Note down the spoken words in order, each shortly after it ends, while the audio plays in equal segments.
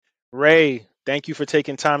Ray, thank you for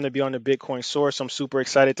taking time to be on the Bitcoin Source. I'm super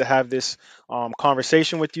excited to have this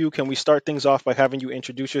conversation with you. Can we start things off by having you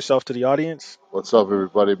introduce yourself to the audience? What's up,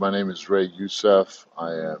 everybody? My name is Ray Youssef.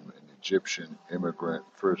 I am an Egyptian immigrant,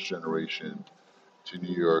 first generation to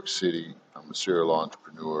New York City. I'm a serial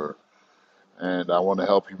entrepreneur, and I want to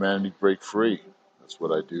help humanity break free. That's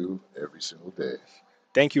what I do every single day.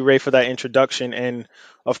 Thank you, Ray, for that introduction. And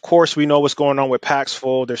of course, we know what's going on with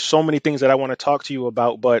Paxful. There's so many things that I want to talk to you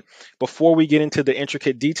about. But before we get into the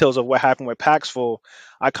intricate details of what happened with Paxful,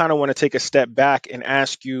 I kind of want to take a step back and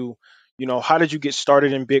ask you, how did you get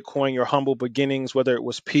started in Bitcoin, your humble beginnings, whether it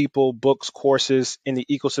was people, books, courses in the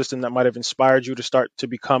ecosystem that might have inspired you to start to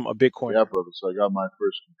become a Yeah, Bitcoiner? brother. So I got my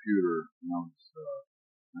first computer when I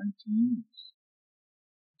was 19.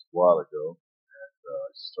 It's a while ago.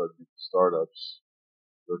 I started making startups.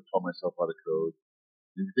 Taught myself how to code.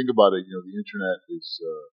 If you think about it, the internet is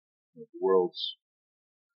the world's.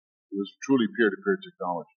 It was truly peer-to-peer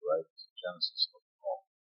technology, right? It's the genesis of all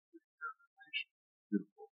peer-to-peer information.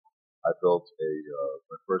 Beautiful. I built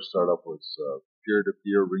my first startup was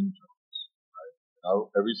peer-to-peer ringtones. Now,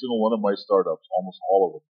 every single one of my startups, almost all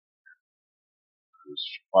of them, was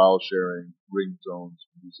file sharing, ringtones,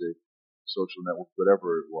 music, social network,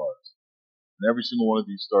 whatever it was. And every single one of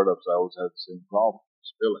these startups, I always had the same problem,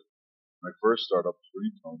 spilling. My first startup was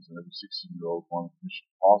ringtones, and every 16-year-old wanted Mission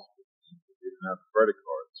Impossible. They didn't have credit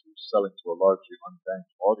cards. We were selling to a largely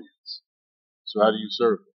unbanked audience. So how do you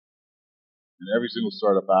serve them? And every single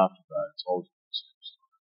startup after that, it's always been the same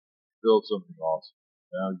story. Build something awesome.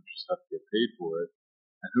 Now you just have to get paid for it.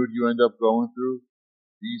 And who do you end up going through?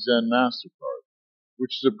 Visa and MasterCard,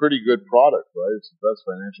 which is a pretty good product, right? It's the best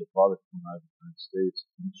financial product in the United States,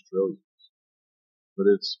 huge trillions. But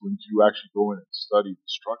it's when you actually go in and study the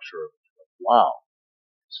structure of it, you're like, wow,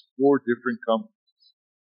 it's four different companies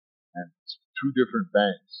and it's two different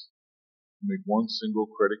banks to make one single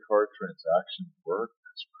credit card transaction work.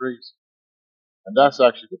 That's crazy. And that's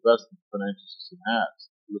actually the best the financial system has.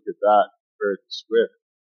 Look at that, compare it to Swift.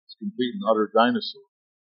 It's a complete and utter dinosaur.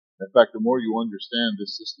 In fact, the more you understand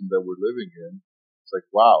this system that we're living in, it's like,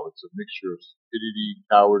 wow, it's a mixture of stupidity,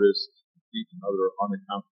 cowardice, complete and utter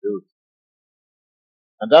unaccountability.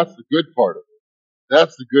 And that's the good part of it.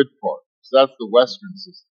 That's the good part. So that's the Western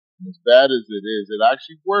system. And as bad as it is, it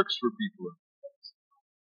actually works for people in the West.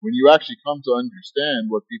 When you actually come to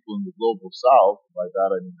understand what people in the global South, by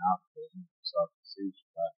that I mean Africa, Southeast Asia,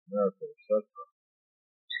 Latin America, etc.,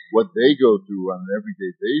 what they go through on an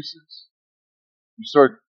everyday basis, you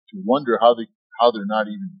start to wonder how they're not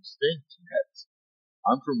even extinct yet.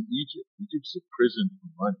 I'm from Egypt. Egypt's a prison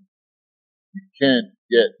for money. You can't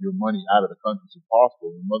get your money out of the country. It's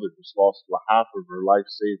impossible. My mother just lost half of her life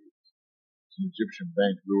savings. An Egyptian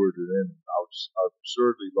bank lured her in at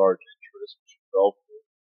absurdly large interest, which she fell for.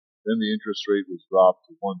 Then the interest rate was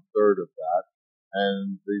dropped to one third of that,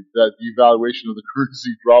 and the devaluation of the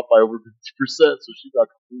currency dropped by over 50%. So she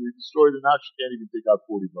got completely destroyed, and now she can't even take out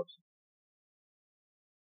 $40.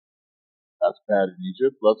 That's bad in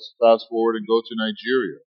Egypt. Let's fast forward and go to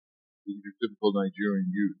Nigeria. Your typical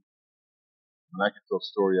Nigerian youth. And I can tell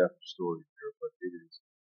story after story here, but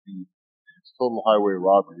it's total highway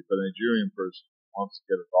robbery. If a Nigerian person wants to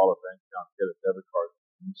get a dollar bank account, get a debit card,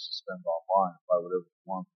 and use to spend online, buy whatever they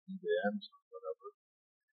want, eBay, Amazon, whatever,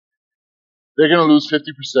 they're going to lose 50%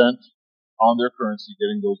 on their currency,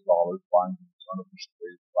 getting those dollars, buying these unofficial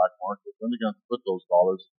ways, black market. Then they're going to put those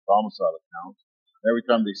dollars in domicile accounts. And every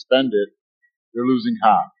time they spend it, they're losing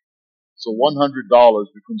half. So $100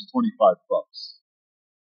 becomes 25 bucks.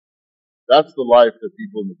 That's the life that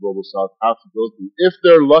people in the global south have to go through if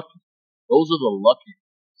they're lucky. Those are the lucky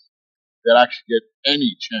that actually get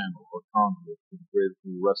any channel or conduit to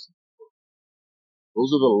the rest of the world.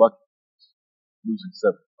 Those are the lucky ones, losing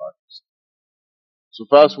 75%. So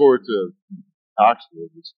fast forward to Paxful,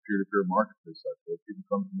 this peer-to-peer marketplace I built. People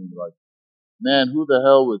come to me like, man, who the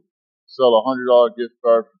hell would sell a $100 gift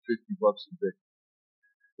card for 50 bucks a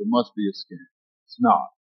Bitcoin? It must be a scam. It's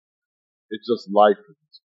not. It's just life for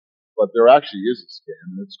these people. But there actually is a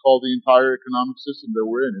scam, and it's called the entire economic system that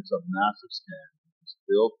we're in. It's a massive scam. It's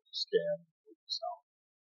built to scam the South.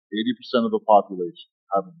 80% of the population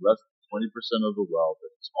having less than 20% of the wealth, and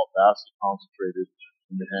it's all vastly concentrated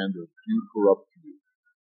in the hand of a few corrupt few.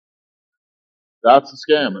 That's a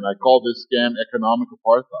scam, and I call this scam economic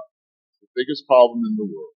apartheid. It's the biggest problem in the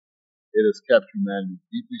world. It has kept humanity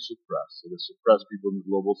deeply suppressed. It has suppressed people in the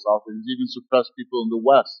global south. It has even suppressed people in the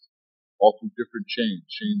west, all through different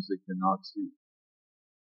chains they cannot see.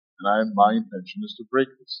 And my intention is to break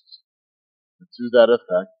this system. And to that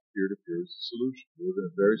effect, peer-to-peer is the solution. We live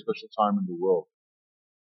in a very special time in the world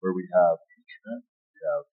where we have the internet, we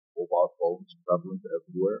have mobile It's prevalent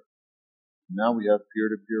everywhere. Now we have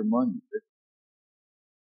peer-to-peer money.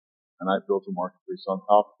 And I built a marketplace on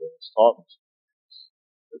top of it. It's taught me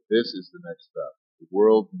that this is the next step. The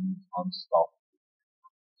world needs unstoppable.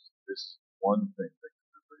 This is one thing that can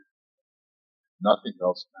liberate it. Nothing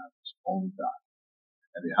else matters, only that.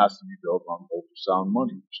 And it has to be built on ultrasound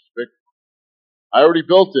money, which is big. I already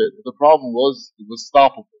built it, but the problem was it was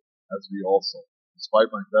stoppable, as we all saw, despite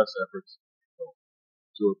my best efforts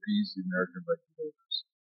to appease the American regulators.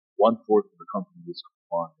 One-fourth of the company was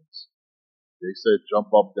compliance. They said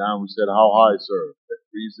jump up, down. We said how high, sir? They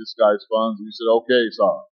freeze this guy's funds. We said okay,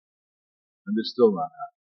 sir. And they're still not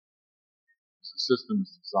happy. The system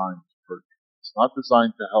is designed to hurt you. It's not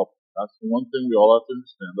designed to help. That's the one thing we all have to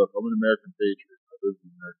understand. Look, I'm an American patriot. I live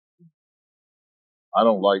in America. I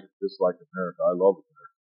don't dislike America. I love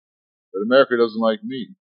America. But America doesn't like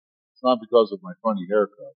me. It's not because of my funny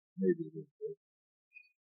haircut. Maybe it is.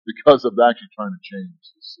 It's because of actually trying to change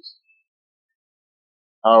the system.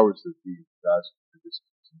 Powers that be, guys who do this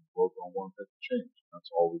in the world don't want that to change.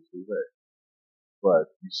 That's always the way.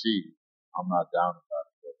 But you see, I'm not down about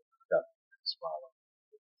it. I've got a smile on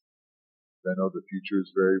my face. I know the future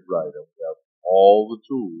is very bright and we have all the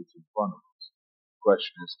tools in front of us. The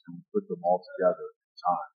question is, can we put them all together in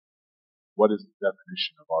time? What is the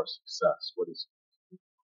definition of our success? What is it?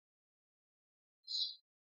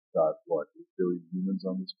 Got what, 8 billion humans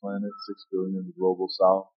on this planet, 6 billion in the global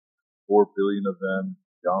south, 4 billion of them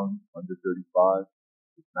young, under 35,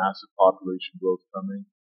 with massive population growth coming.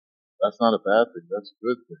 That's not a bad thing, that's a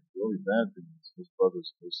good thing. The only bad thing is those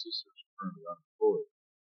brothers and those sisters are currently unemployed.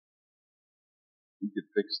 We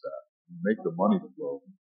could fix that. We make the money flow.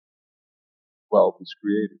 Wealth is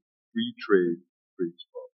created. Free trade creates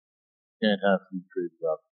wealth. You can't have free trade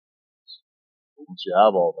without business. But once you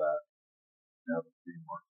have all that, you have a free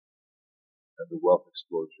market. And the wealth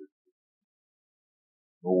explosion.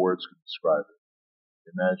 No words can describe it.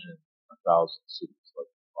 Imagine 1,000 cities like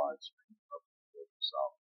Dubai springing up in the global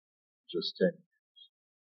south in just 10 years.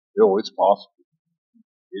 It's possible.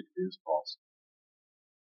 It is possible.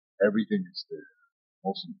 Everything is there.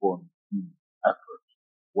 Most important, human effort,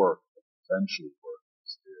 work, potential work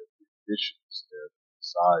is there. The ambition is there. The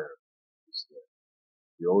desire is there.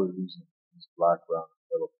 The only reason these black, brown, and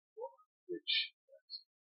yellow people are rich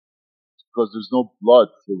is because there's no blood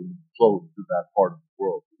flowing through that part of the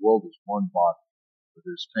world. The world is one body. Where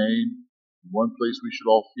there's pain, in one place we should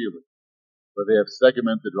all feel it. But they have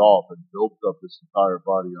segmented it off and doped up this entire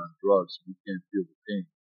body on drugs so we can't feel the pain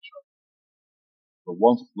of each other. But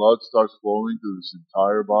once blood starts flowing through this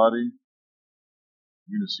entire body,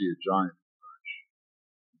 you're going to see a giant emerge.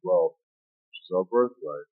 Well, which is our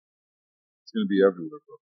birthright. It's going to be everywhere,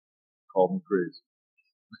 bro. Call me crazy.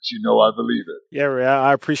 But I believe it. Yeah, Ray,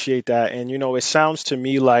 I appreciate that. And it sounds to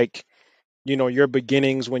me like your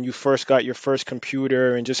beginnings when you first got your first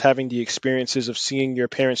computer and just having the experiences of seeing your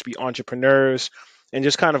parents be entrepreneurs and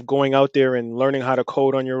just kind of going out there and learning how to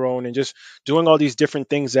code on your own and just doing all these different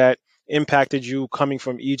things that impacted you coming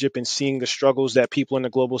from Egypt and seeing the struggles that people in the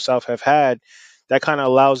global south have had. That kind of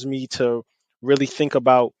allows me to really think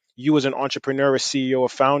about you as an entrepreneur, a CEO, a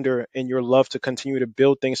founder, and your love to continue to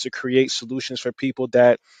build things to create solutions for people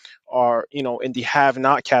that are, in the have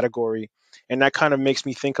not category. And that kind of makes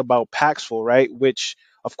me think about Paxful, right? Which,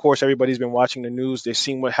 of course, everybody's been watching the news. They've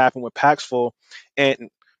seen what happened with Paxful. And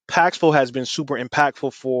Paxful has been super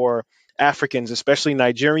impactful for Africans, especially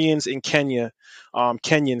Nigerians in Kenya,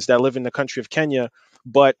 Kenyans that live in the country of Kenya.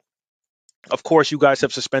 But of course, you guys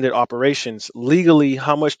have suspended operations. Legally,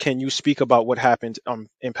 how much can you speak about what happened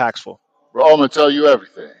in Paxful? Bro, I'm going to tell you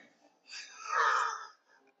everything.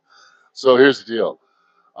 So here's the deal.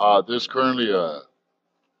 There's currently a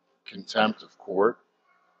contempt of court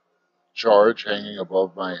charge hanging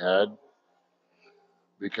above my head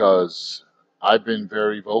because I've been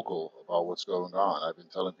very vocal about what's going on. I've been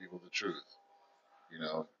telling people the truth.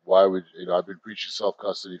 Why would I've been preaching self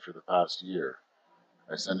custody for the past year.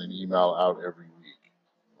 I send an email out every week,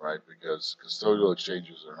 right? Because custodial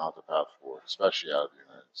exchanges are not the path forward, especially out of the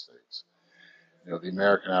United States. The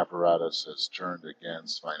American apparatus has turned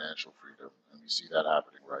against financial freedom, and we see that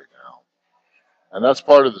happening right now. And that's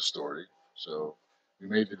part of the story. So we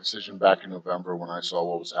made the decision back in November when I saw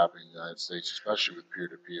what was happening in the United States, especially with peer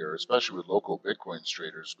to peer, especially with local Bitcoin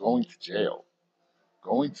traders going to jail.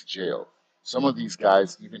 Going to jail. Some of these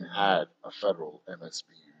guys even had a federal MSB,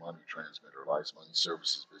 money transmitter license, money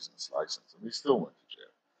services business license, and they still went to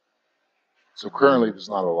jail. So currently, there's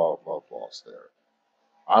not a lot of love lost there.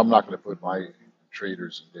 I'm not going to put my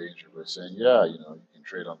traders in danger by saying, yeah, you can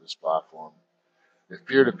trade on this platform. If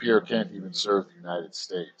peer to peer can't even serve the United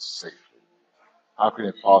States safely, how can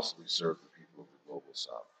it possibly serve the people global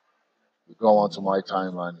south. You go onto my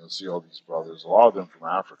timeline, you'll see all these brothers, a lot of them from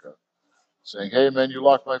Africa, saying, "Hey man, you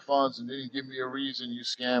locked my funds and didn't give me a reason, you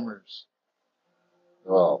scammers."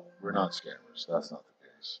 Well, we're not scammers. That's not the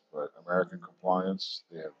case. But American compliance,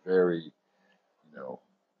 they have very, you know,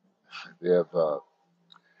 they have uh,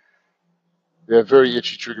 they have very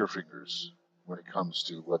itchy trigger fingers when it comes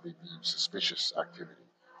to what they deem suspicious activity.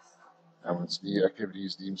 And when the activity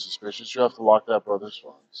is deemed suspicious, you have to lock that brother's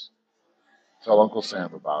funds. Tell Uncle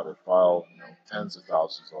Sam about it. File, tens of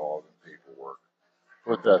thousands of dollars in paperwork.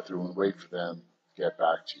 Put that through and wait for them to get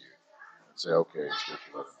back to you and say, okay, it's good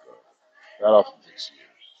to let him go. That often takes years.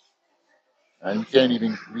 And you can't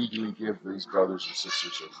even legally give these brothers or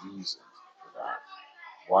sisters a reason for that.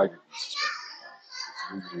 Why did you suspend their funds?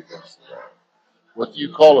 It's legally against the law. What do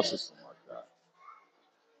you call a system like that?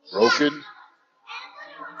 Broken?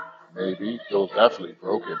 Maybe. Still definitely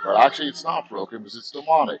broken. But actually, it's not broken because it's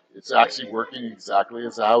demonic. It's actually working exactly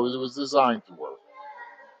as how it was designed to work.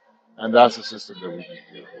 And that's the system that we need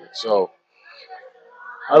here. So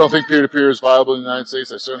I don't think peer-to-peer is viable in the United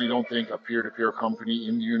States. I certainly don't think a peer-to-peer company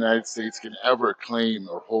in the United States can ever claim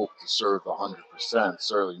or hope to serve the 100%,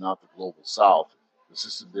 certainly not the global south. The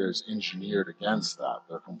system there is engineered against that.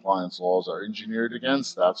 Their compliance laws are engineered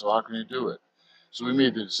against that, so how can you do it? So we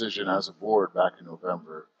made the decision as a board back in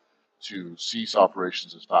November to cease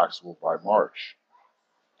operations as Paxful by March.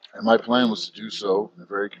 And my plan was to do so in a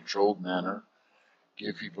very controlled manner,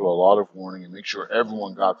 give people a lot of warning, and make sure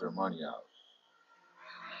everyone got their money out.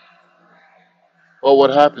 Well, what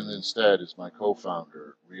happened instead is my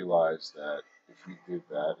co-founder realized that if we did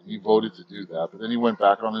that, and he voted to do that, but then he went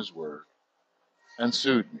back on his word and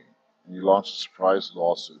sued me. And he launched a surprise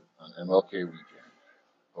lawsuit on MLK weekend,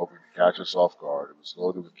 hoping to catch us off guard. It was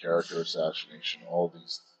loaded with character assassination, all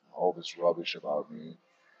this rubbish about me,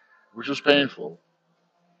 which was painful.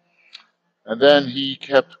 And then he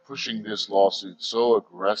kept pushing this lawsuit so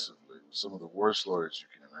aggressively with some of the worst lawyers you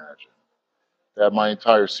can imagine that my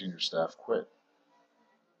entire senior staff quit.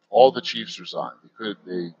 All the chiefs resigned.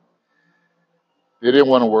 They didn't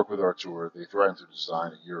want to work with Artur. They threatened to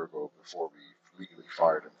resign a year ago before we legally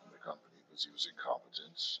fired him from the company because he was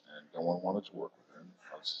incompetent and no one wanted to work with him.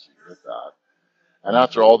 I'll just leave it at that. And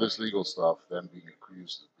after all this legal stuff, them being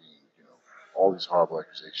accused of being, all these horrible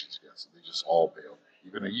accusations against them, they just all bailed.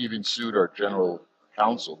 He even sued our general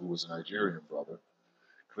counsel, who was a Nigerian brother,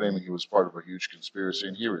 claiming he was part of a huge conspiracy,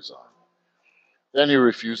 and he resigned. Then he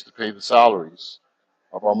refused to pay the salaries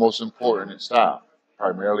of our most important staff,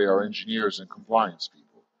 primarily our engineers and compliance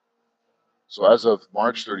people. So as of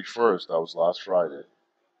March 31st, that was last Friday,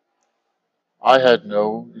 I had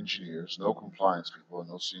no engineers, no compliance people, and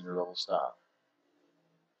no senior level staff.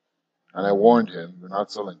 And I warned him, you're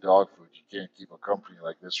not selling dog food. You can't keep a company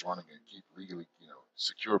like this running and keep legally,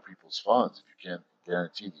 secure people's funds if you can't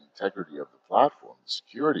guarantee the integrity of the platform, the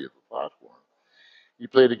security of the platform. He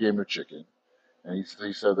played a game of chicken, and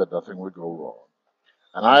he said that nothing would go wrong.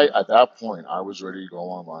 And at that point, I was ready to go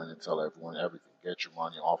online and tell everyone everything. Get your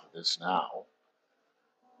money off of this now.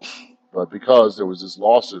 But because there was this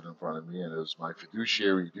lawsuit in front of me, and it was my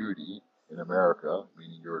fiduciary duty in America,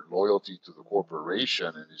 meaning your loyalty to the corporation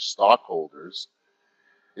and its stockholders,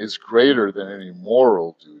 is greater than any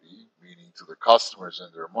moral duty, meaning to the customers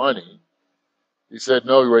and their money. He said,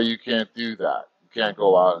 no, Ray, you can't do that. You can't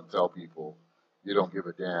go out and tell people you don't give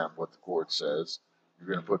a damn what the court says. You're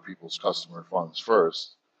going to put people's customer funds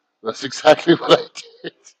first. That's exactly what I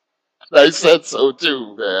did. And I said so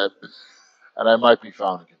too, man. And I might be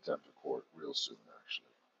found in contempt of court real soon, actually.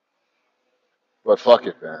 But fuck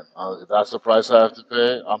it, man. If that's the price I have to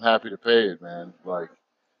pay, I'm happy to pay it, man. Like,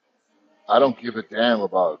 I don't give a damn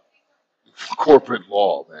about corporate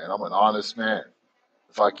law, man. I'm an honest man.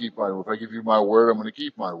 If I give you my word, I'm going to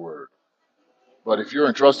keep my word. But if you're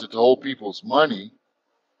entrusted to hold people's money,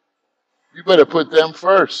 you better put them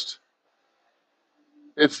first.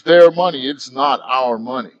 It's their money. It's not our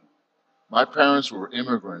money. My parents were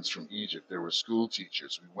immigrants from Egypt. They were school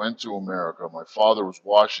teachers. We went to America. My father was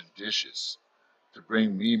washing dishes to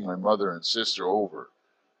bring me, my mother, and sister over.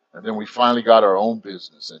 And then we finally got our own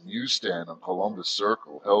business, a newsstand on Columbus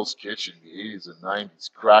Circle, Hell's Kitchen, the 80s and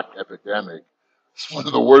 90s, crack epidemic. It's one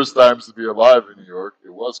of the worst times to be alive in New York.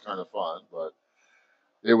 It was kind of fun, but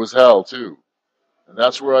it was hell too. And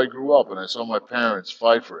that's where I grew up, and I saw my parents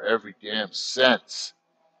fight for every damn cent.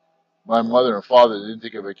 My mother and father didn't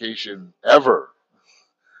take a vacation ever.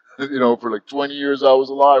 For like 20 years I was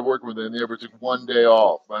alive working with them. They never took one day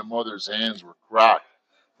off. My mother's hands were cracked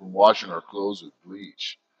from washing our clothes with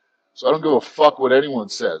bleach. So I don't give a fuck what anyone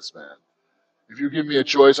says, man. If you give me a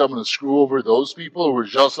choice, I'm going to screw over those people who are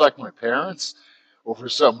just like my parents, over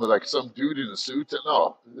some dude in a suit.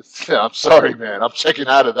 No, I'm sorry, man. I'm checking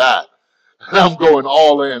out of that. I'm going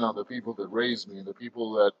all in on the people that raised me and the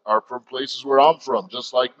people that are from places where I'm from,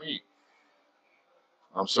 just like me.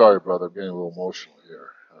 I'm sorry, brother. I'm getting a little emotional here.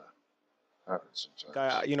 Happens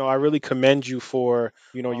sometimes. I really commend you for,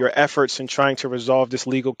 your efforts in trying to resolve this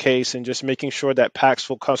legal case and just making sure that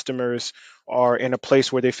Paxful customers are in a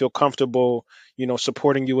place where they feel comfortable,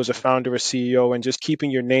 supporting you as a founder or CEO and just keeping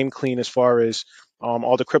your name clean as far as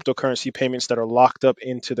all the cryptocurrency payments that are locked up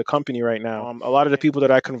into the company right now. A lot of the people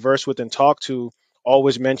that I converse with and talk to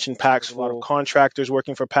always mention Paxful. A lot of contractors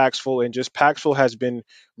working for Paxful, and just Paxful has been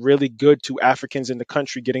really good to Africans in the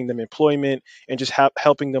country, getting them employment and just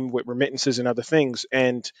helping them with remittances and other things.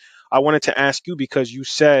 And I wanted to ask you because you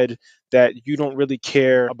said that you don't really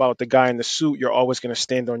care about the guy in the suit. You're always going to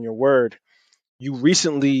stand on your word. You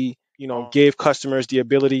recently, gave customers the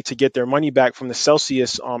ability to get their money back from the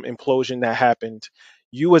Celsius implosion that happened.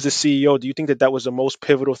 You, as a CEO, do you think that that was the most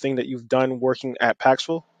pivotal thing that you've done working at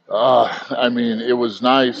Paxful? I mean, it was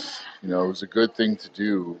nice. It was a good thing to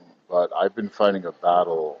do. But I've been fighting a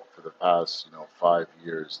battle for the past, 5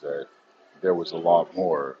 years that there was a lot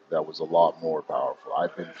more. That was a lot more powerful.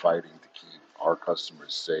 I've been fighting to keep our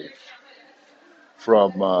customers safe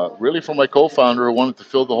from my co-founder who wanted to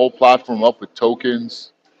fill the whole platform up with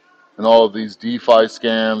tokens and all of these DeFi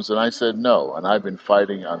scams, and I said no. And I've been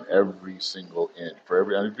fighting on every single inch,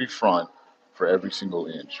 on every front, for every single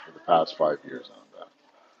inch for the past 5 years on that.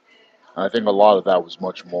 And I think a lot of that was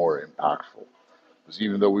much more impactful because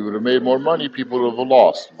even though we would have made more money, people would have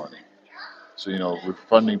lost money. So we're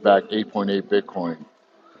funding back 8.8 Bitcoin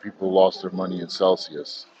for people who lost their money in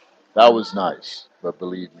Celsius. That was nice, but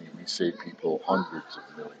believe me, we saved people hundreds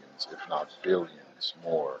of millions, if not billions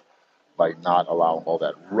more, by not allowing all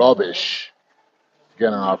that rubbish to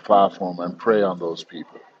get on our platform and prey on those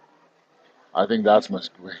people. I think that's my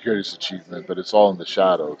greatest achievement, but it's all in the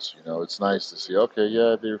shadows. It's nice to see, okay,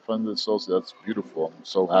 yeah, they funded Celsius. That's beautiful. I'm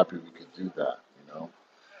so happy we could do that.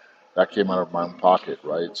 That came out of my own pocket,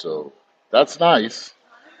 right? So that's nice.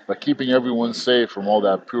 But keeping everyone safe from all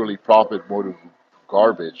that purely profit motive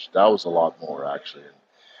garbage, that was a lot more, actually. And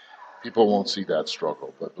people won't see that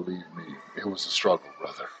struggle, but believe me, it was a struggle,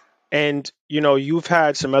 brother. And you've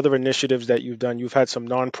had some other initiatives that you've done. You've had some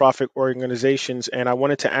nonprofit organizations, and I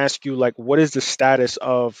wanted to ask you, like, what is the status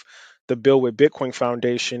of the Bill with Bitcoin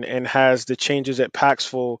Foundation, and has the changes at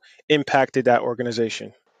Paxful impacted that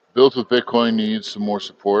organization? Built with Bitcoin needs some more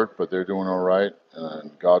support, but they're doing all right.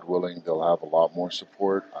 And God willing, they'll have a lot more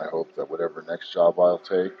support. I hope that whatever next job I'll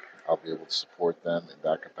take, I'll be able to support them in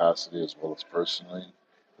that capacity as well as personally.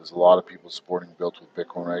 There's a lot of people supporting Built with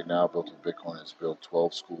Bitcoin right now. Built with Bitcoin has built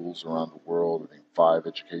 12 schools around the world, I think 5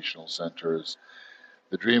 educational centers.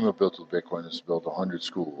 The dream of Built with Bitcoin is to build 100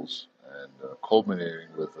 schools, and culminating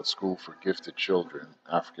with a school for gifted children,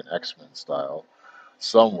 African X-Men style,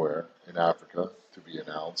 somewhere in Africa to be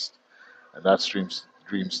announced. And that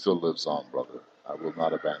dream still lives on, brother. I will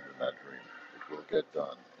not abandon that dream. It will get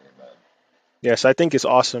done. Amen. Yes, I think it's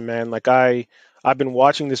awesome, man. I've been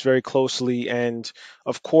watching this very closely, and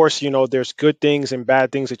of course, there's good things and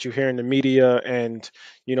bad things that you hear in the media, and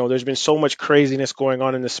there's been so much craziness going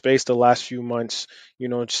on in the space the last few months.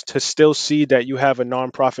 Just to still see that you have a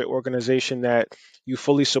nonprofit organization that you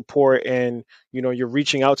fully support, and you're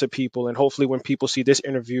reaching out to people, and hopefully, when people see this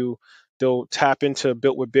interview, they'll tap into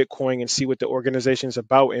Built with Bitcoin and see what the organization is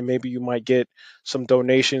about, and maybe you might get some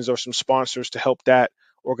donations or some sponsors to help that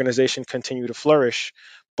organization continue to flourish.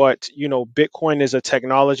 But Bitcoin is a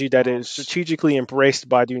technology that is strategically embraced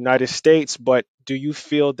by the United States. But do you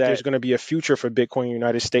feel that there's going to be a future for Bitcoin in the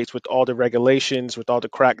United States with all the regulations, with all the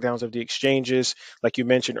crackdowns of the exchanges, like you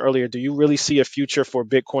mentioned earlier? Do you really see a future for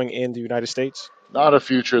Bitcoin in the United States? Not a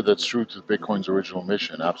future that's true to Bitcoin's original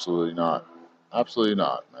mission. Absolutely not. Absolutely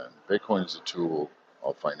not, man. Bitcoin is a tool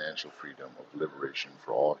of financial freedom, of liberation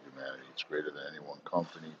for all humanity. It's greater than any one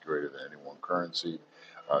company, greater than any one currency,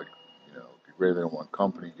 uh, greater than one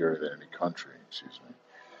company, greater than any country, excuse me.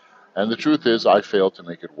 And the truth is, I failed to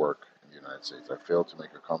make it work in the United States. I failed to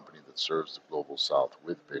make a company that serves the global south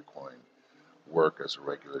with Bitcoin work as a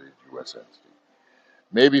regulated U.S. entity.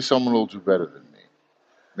 Maybe someone will do better than me.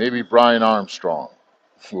 Maybe Brian Armstrong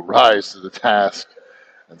will rise to the task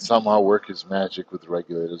and somehow work his magic with the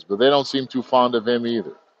regulators, but they don't seem too fond of him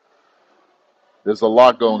either. There's a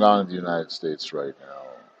lot going on in the United States right now,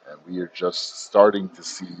 and we are just starting to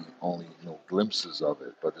see only glimpses of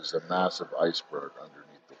it, but there's a massive iceberg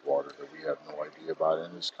underneath the water that we have no idea about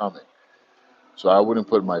and is coming. So I wouldn't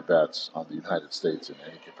put my bets on the United States in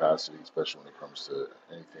any capacity, especially when it comes to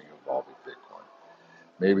anything involving Bitcoin.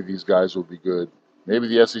 Maybe these guys will be good. Maybe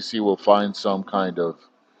the SEC will find some kind of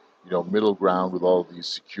middle ground with all these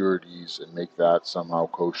securities and make that somehow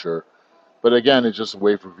kosher. But again, it's just a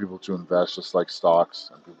way for people to invest, just like stocks,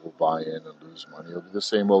 and people buy in and lose money. It'll be the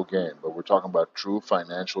same old game. But we're talking about true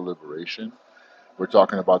financial liberation. We're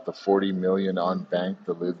talking about the 40 million unbanked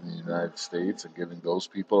that live in the United States and giving those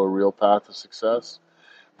people a real path to success.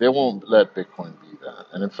 They won't let Bitcoin be that.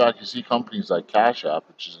 And in fact, you see companies like Cash App,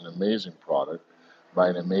 which is an amazing product by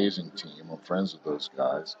an amazing team. I'm friends with those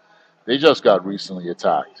guys. They just got recently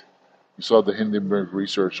attacked. You saw the Hindenburg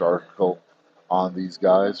Research article on these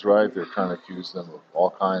guys, right? They're trying to accuse them of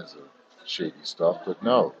all kinds of shady stuff. But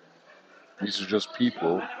no, these are just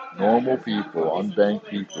people, normal people, unbanked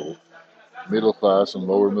people, middle class and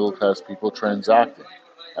lower middle class people transacting,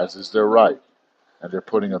 as is their right. And they're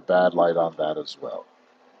putting a bad light on that as well.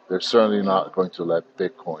 They're certainly not going to let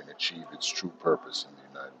Bitcoin achieve its true purpose in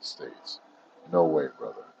the United States. No way,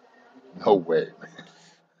 brother. No way, man.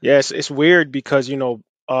 Yes, it's weird because in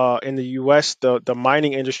the U.S. the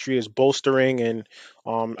mining industry is bolstering, and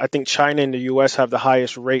I think China and the U.S. have the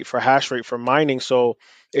highest rate for hash rate for mining. So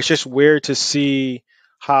it's just weird to see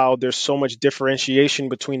how there's so much differentiation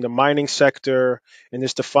between the mining sector and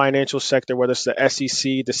just the financial sector, whether it's the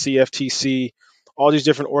SEC, the CFTC, all these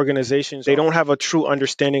different organizations. They don't have a true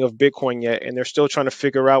understanding of Bitcoin yet, and they're still trying to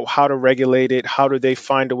figure out how to regulate it. How do they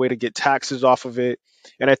find a way to get taxes off of it?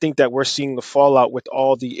 And I think that we're seeing the fallout with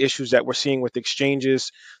all the issues that we're seeing with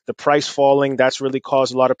exchanges, the price falling. That's really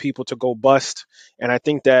caused a lot of people to go bust. And I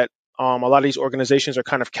think that a lot of these organizations are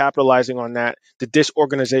kind of capitalizing on that. The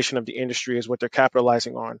disorganization of the industry is what they're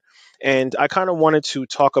capitalizing on. And I kind of wanted to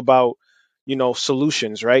talk about,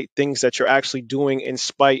 solutions, right? Things that you're actually doing in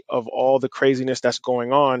spite of all the craziness that's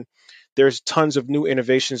going on. There's tons of new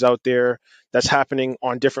innovations out there that's happening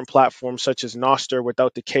on different platforms such as Noster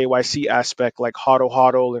without the KYC aspect like Hodl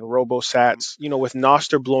Hodl and RoboSats. With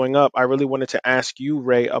Noster blowing up, I really wanted to ask you,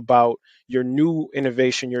 Ray, about your new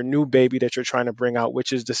innovation, your new baby that you're trying to bring out,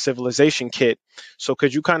 which is the Civilization Kit. So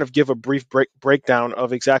could you kind of give a brief breakdown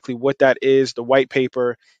of exactly what that is, the white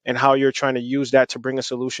paper, and how you're trying to use that to bring a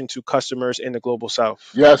solution to customers in the global south?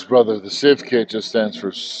 Yes, brother. The Civ Kit just stands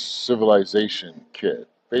for Civilization Kit.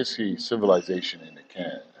 Basically, civilization in a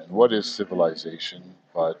can. And what is civilization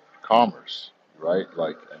but commerce, right?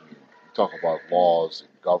 Like, I mean, you talk about laws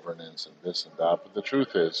and governance and this and that, but the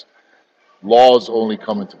truth is, laws only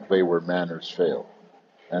come into play where manners fail.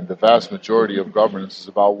 And the vast majority of governance is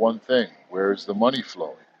about one thing: where is the money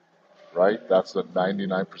flowing, right? That's what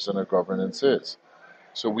 99% of governance is.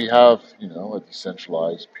 So we have, a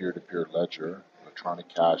decentralized peer-to-peer ledger, electronic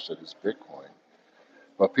cash that is Bitcoin.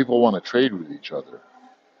 But people want to trade with each other.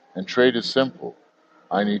 And trade is simple.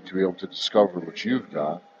 I need to be able to discover what you've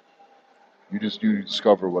got. You just need to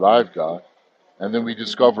discover what I've got. And then we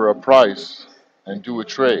discover a price and do a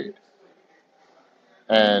trade.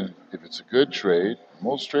 And if it's a good trade,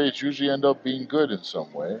 most trades usually end up being good in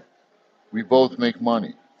some way. We both make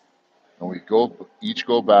money. And we each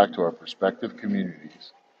go back to our respective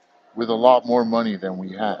communities with a lot more money than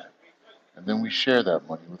we had. And then we share that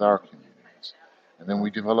money with our communities. And then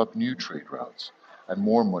we develop new trade routes. And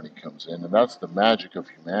more money comes in. And that's the magic of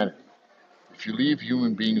humanity. If you leave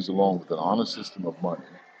human beings alone with an honest system of money,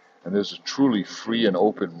 and there's a truly free and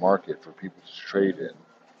open market for people to trade in,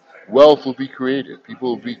 wealth will be created. People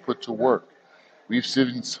will be put to work. We've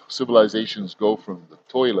seen civilizations go from the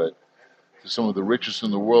toilet to some of the richest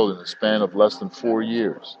in the world in a span of less than 4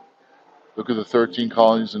 years. Look at the 13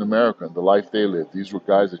 colonies in America and the life they lived. These were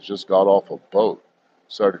guys that just got off a boat,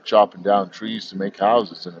 started chopping down trees to make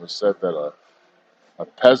houses, and it was said that a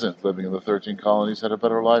peasant living in the 13 colonies had a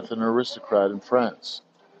better life than an aristocrat in France.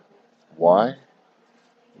 Why?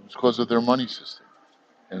 It was because of their money system,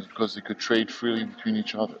 and it's because they could trade freely between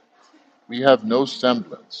each other. We have no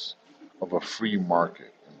semblance of a free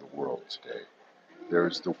market in the world today. There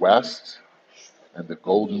is the West and the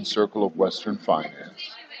golden circle of Western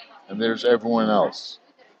finance, and there's everyone else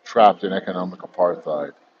trapped in economic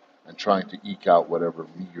apartheid and trying to eke out whatever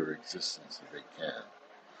meager existence that they can.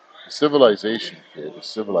 The civilization kid is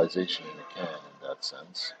civilization in a can in that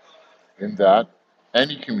sense, in that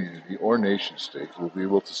any community or nation state will be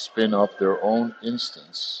able to spin up their own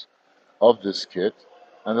instance of this kit,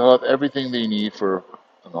 and they'll have everything they need for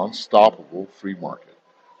an unstoppable free market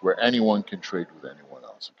where anyone can trade with anyone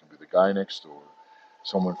else. It can be the guy next door.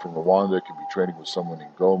 Someone from Rwanda can be trading with someone in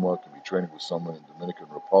Goma, can be trading with someone in Dominican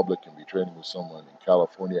Republic, can be trading with someone in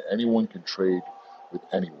California. Anyone can trade with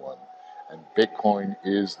anyone. And Bitcoin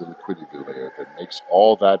is the liquidity layer that makes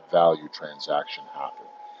all that value transaction happen.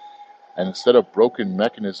 And instead of broken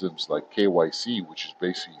mechanisms like KYC, which is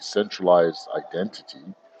basically centralized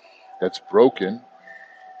identity, that's broken,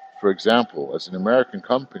 For example, as an American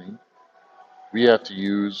company, we have to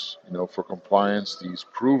use, for compliance, these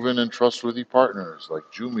proven and trustworthy partners like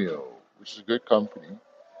Jumio, which is a good company,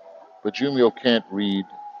 but Jumio can't read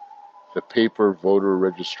the paper voter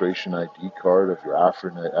registration ID card of your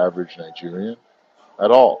average Nigerian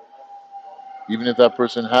at all. Even if that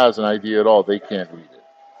person has an ID at all, they can't read it.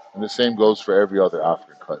 And the same goes for every other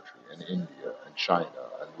African country, and India, and China,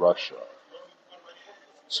 and Russia.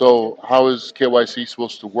 So, how is KYC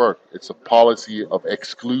supposed to work? It's a policy of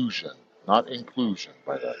exclusion, not inclusion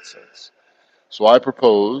by that sense. So, I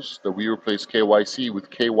propose that we replace KYC with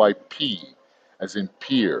KYP, as in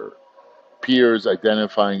peer. Peers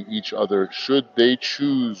identifying each other should they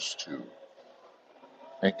choose to.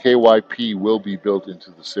 And KYP will be built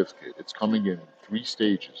into the certificate. It's coming in three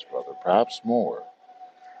stages, brother, perhaps more.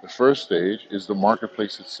 The first stage is the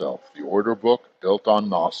marketplace itself, the order book built on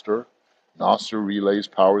Noster. Noster relays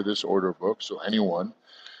power this order book, so anyone,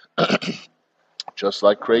 just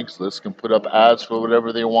like Craigslist, can put up ads for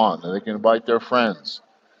whatever they want, and they can invite their friends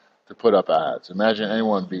to put up ads. Imagine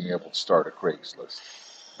anyone being able to start a Craigslist.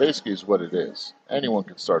 Basically, is what it is. Anyone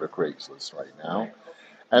can start a Craigslist right now,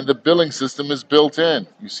 and the billing system is built in.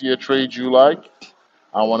 You see a trade you like,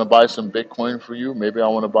 I want to buy some Bitcoin for you. Maybe I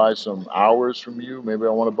want to buy some hours from you. Maybe I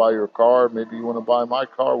want to buy your car. Maybe you want to buy my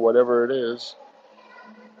car, whatever it is.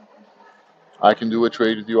 I can do a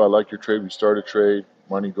trade with you. I like your trade. We start a trade.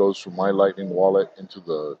 Money goes from my Lightning wallet into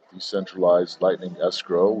the decentralized Lightning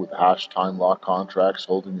escrow with hash time lock contracts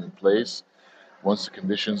holding in place. Once the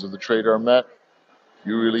conditions of the trade are met,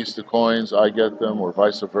 you release the coins, I get them, or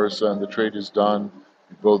vice versa, and the trade is done.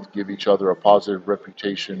 We both give each other a positive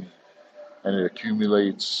reputation, and it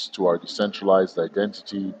accumulates to our decentralized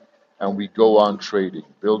identity, and we go on trading,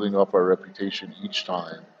 building up our reputation each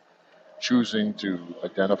time, choosing to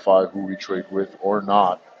identify who we trade with or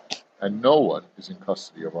not, and no one is in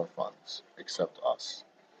custody of our funds except us.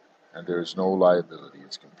 And there is no liability.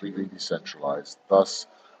 It's completely decentralized, thus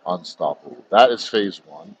unstoppable. That is phase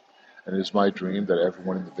one, and it is my dream that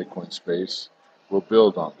everyone in the Bitcoin space will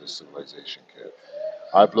build on this civilization kit.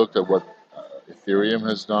 I've looked at what Ethereum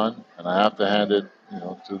has done, and I have to hand it,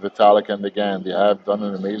 to Vitalik and the gang. They have done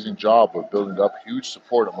an amazing job of building up huge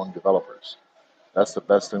support among developers. That's the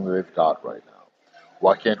best thing that they've got right now.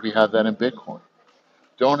 Why can't we have that in Bitcoin?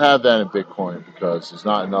 Don't have that in Bitcoin because there's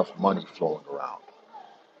not enough money flowing around.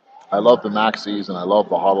 I love the maxis and I love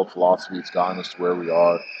the hodl philosophy. It's gotten us to where we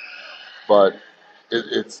are, but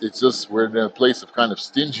it's just we're in a place of kind of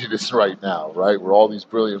stinginess right now, right? Where all these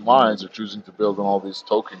brilliant minds are choosing to build on all this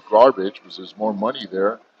token garbage because there's more money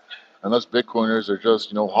there, and us Bitcoiners are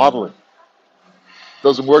just hodling. It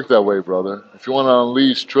doesn't work that way, brother. If you want to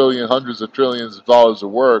unleash hundreds of trillions of dollars of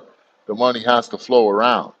work, the money has to flow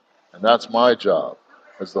around, and that's my job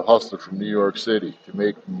as the hustler from New York City to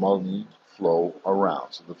make money flow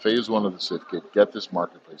around. So the phase one of the certificate, get this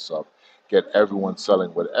marketplace up, get everyone selling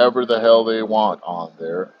whatever the hell they want on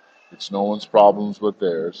there. It's no one's problems but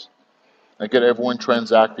theirs, and get everyone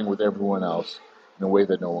transacting with everyone else in a way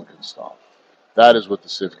that no one can stop. That is what the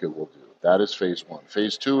certificate will do. That is phase one.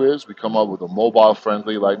 Phase two is we come up with a mobile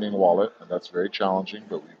friendly Lightning wallet, and that's very challenging,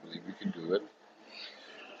 but we believe we can do it,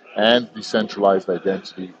 and decentralized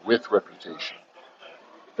identity with reputation.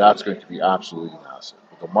 That's going to be absolutely massive.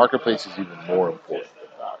 But the marketplace is even more important than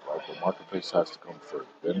that, right? The marketplace has to come first,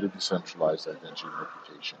 then the decentralized identity and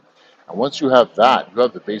reputation. And once you have that, you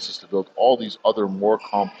have the basis to build all these other more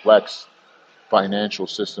complex financial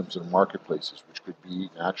systems and marketplaces, which could be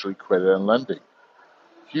naturally credit and lending.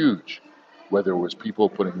 Huge. Whether it was people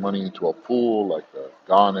putting money into a pool like the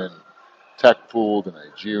Ghanaian tech pool, the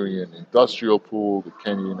Nigerian industrial pool, the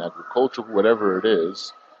Kenyan agricultural, whatever it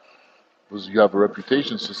is, was you have a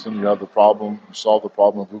reputation system, you have the problem, you solve the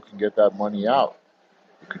problem of who can get that money out.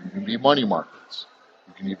 It could even be money markets.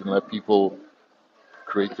 You can even let people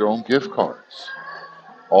create their own gift cards,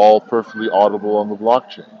 all perfectly audible on the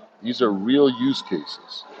blockchain. These are real use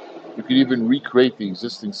cases. You could even recreate the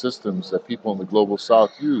existing systems that people in the global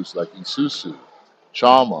south use, like Isusu,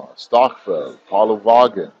 Chama, Stockfeld,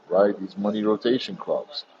 Wagen, right? These money rotation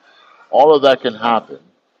clubs. All of that can happen.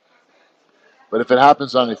 But if it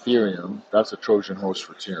happens on Ethereum, that's a Trojan horse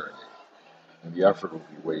for tyranny, and the effort will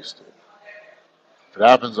be wasted. If it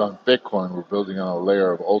happens on Bitcoin, we're building on a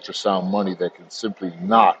layer of ultrasound money that can simply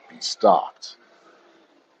not be stopped.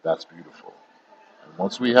 That's beautiful. And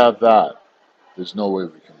once we have that, there's no way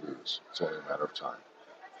we can lose. It's only a matter of time.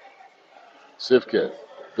 Sivkit,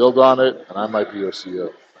 build on it, and I might be your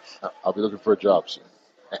CEO. I'll be looking for a job soon.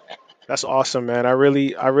 That's awesome, man. I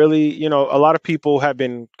really, a lot of people have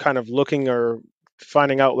been kind of looking or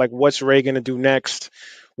finding out like what's Ray going to do next,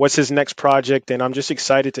 what's his next project, and I'm just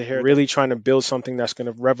excited to hear really trying to build something that's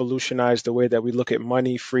going to revolutionize the way that we look at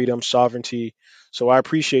money, freedom, sovereignty. So I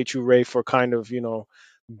appreciate you, Ray, for kind of,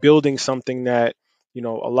 building something that, a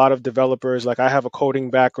lot of developers, like I have a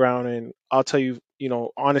coding background, and I'll tell you,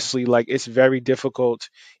 honestly, like it's very difficult.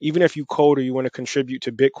 Even if you code or you want to contribute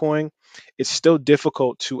to Bitcoin, it's still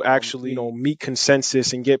difficult to actually, meet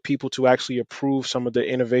consensus and get people to actually approve some of the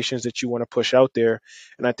innovations that you want to push out there.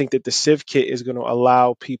 And I think that the Civ Kit is going to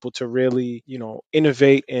allow people to really,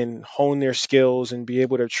 innovate and hone their skills and be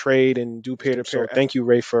able to trade and do peer to peer. So thank you,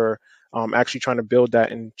 Ray, for actually trying to build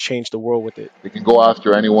that and change the world with it. They can go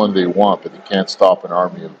after anyone they want, but they can't stop an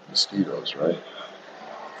army of mosquitoes, right?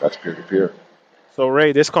 That's peer to peer. So,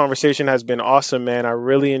 Ray, this conversation has been awesome, man. I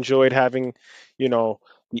really enjoyed having, you know,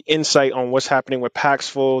 the insight on what's happening with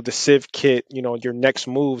Paxful, the Civ Kit, your next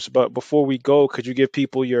moves. But before we go, could you give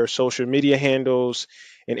people your social media handles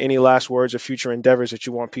and any last words or future endeavors that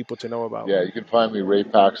you want people to know about? Yeah, you can find me Ray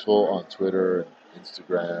Paxful on Twitter and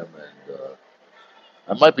Instagram, and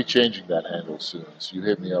I might be changing that handle soon. So you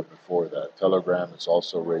hit me up before that. Telegram is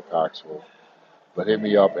also Ray Paxful, but hit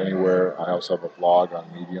me up anywhere. I also have a blog on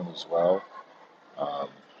Medium as well. Um,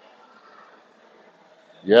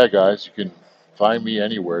 yeah, guys, you can find me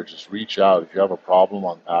anywhere. Just reach out if you have a problem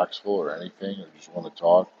on Paxful or anything, or just want to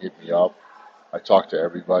talk. Hit me up. I talk to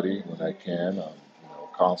everybody when I can. I'm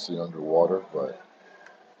constantly underwater, but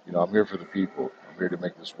I'm here for the people. I'm here to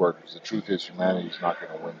make this work because the truth is humanity is not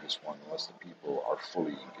going to win this one unless the people are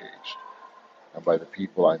fully engaged. And by the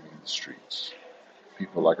people, I mean the streets.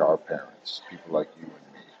 People like our parents, people like you and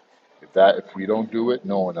me. If we don't do it,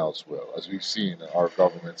 no one else will. As we've seen, our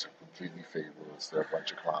governments are completely faceless. They're a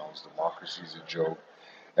bunch of clowns. Democracy is a joke.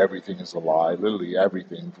 Everything is a lie. Literally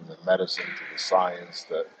everything, from the medicine to the science,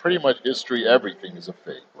 pretty much history, everything is a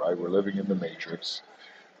fake, right? We're living in the matrix.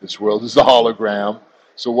 This world is a hologram.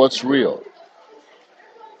 So what's real?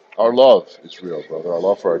 Our love is real, brother. Our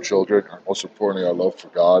love for our children, and most importantly, our love for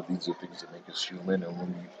God. These are things that make us human. And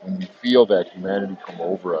when we feel that humanity come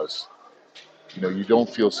over us, you don't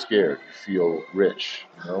feel scared. You feel rich.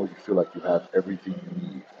 You feel like you have everything you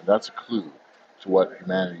need. And that's a clue to what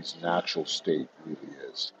humanity's natural state really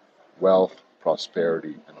is: wealth,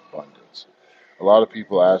 prosperity, and abundance. A lot of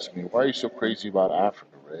people ask me, why are you so crazy about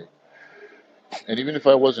Africa, Ray? And even if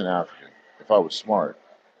I wasn't African, if I was smart,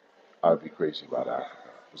 I would be crazy about Africa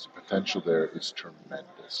because the potential there is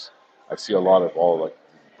tremendous. I see a lot of all like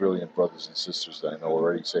brilliant brothers and sisters that I know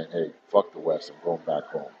already saying, "Hey, fuck the West, I'm going back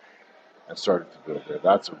home," and started to build there.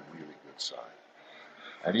 That's a really good sign.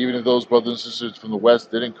 And even if those brothers and sisters from the West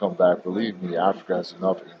didn't come back, believe me, Africa has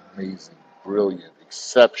enough amazing, brilliant,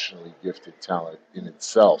 exceptionally gifted talent in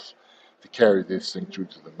itself to carry this thing through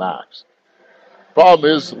to the max.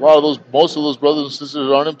 Problem is, most of those brothers and sisters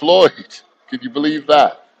are unemployed. Can you believe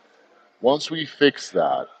that? Once we fix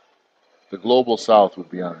that, the global south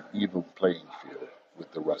would be on an even playing field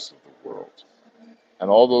with the rest of the world.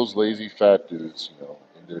 And all those lazy fat dudes,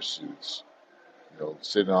 in their suits,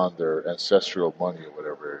 sitting on their ancestral money or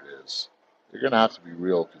whatever it is, they're going to have to be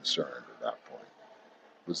real concerned at that point.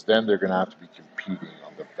 Because then they're going to have to be competing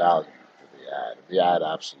on the value that they add. And they add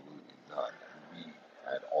absolutely none. And we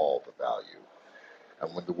add all the value.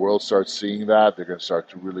 And when the world starts seeing that, they're going to start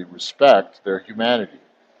to really respect their humanity.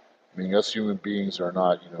 I mean, us human beings are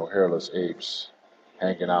not, hairless apes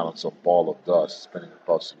hanging out on some ball of dust spinning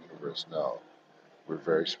across the universe. No, we're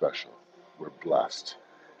very special. We're blessed,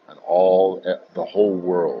 and the whole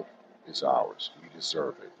world is ours. We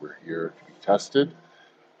deserve it. We're here to be tested,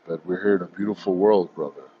 but we're here in a beautiful world,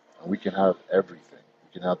 brother, and we can have everything.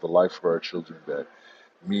 We can have the life for our children that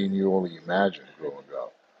me and you only imagined growing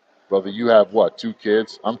up. Brother, you have what? 2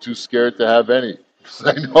 kids? I'm too scared to have any.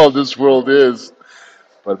 I know how this world is.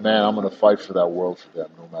 But man, I'm going to fight for that world for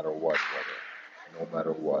them no matter what, brother. No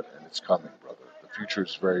matter what. And it's coming, brother. The future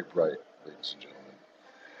is very bright, ladies and gentlemen.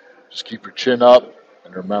 Just keep your chin up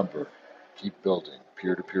and remember, keep building.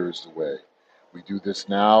 Peer to peer is the way. We do this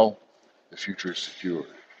now, the future is secured.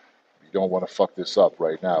 You don't want to fuck this up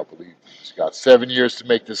right now, believe me. You got 7 years to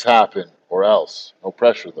make this happen, or else. No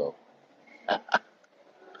pressure, though.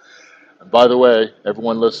 And by the way,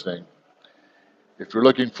 everyone listening, if you're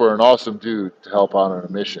looking for an awesome dude to help out on a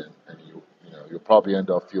mission, and you'll probably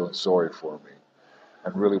end up feeling sorry for me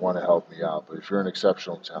and really want to help me out. But if you're an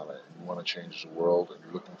exceptional talent and you want to change the world and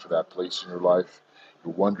you're looking for that place in your life,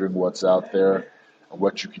 you're wondering what's out there and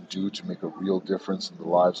what you can do to make a real difference in the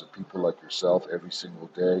lives of people like yourself every single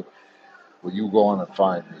day, well, you go on and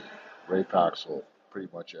find me, Ray Paxful, pretty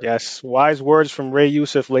much everywhere. Yes, wise words from Ray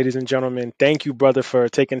Youssef, ladies and gentlemen. Thank you, brother, for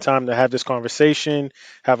taking time to have this conversation.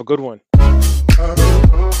 Have a good one.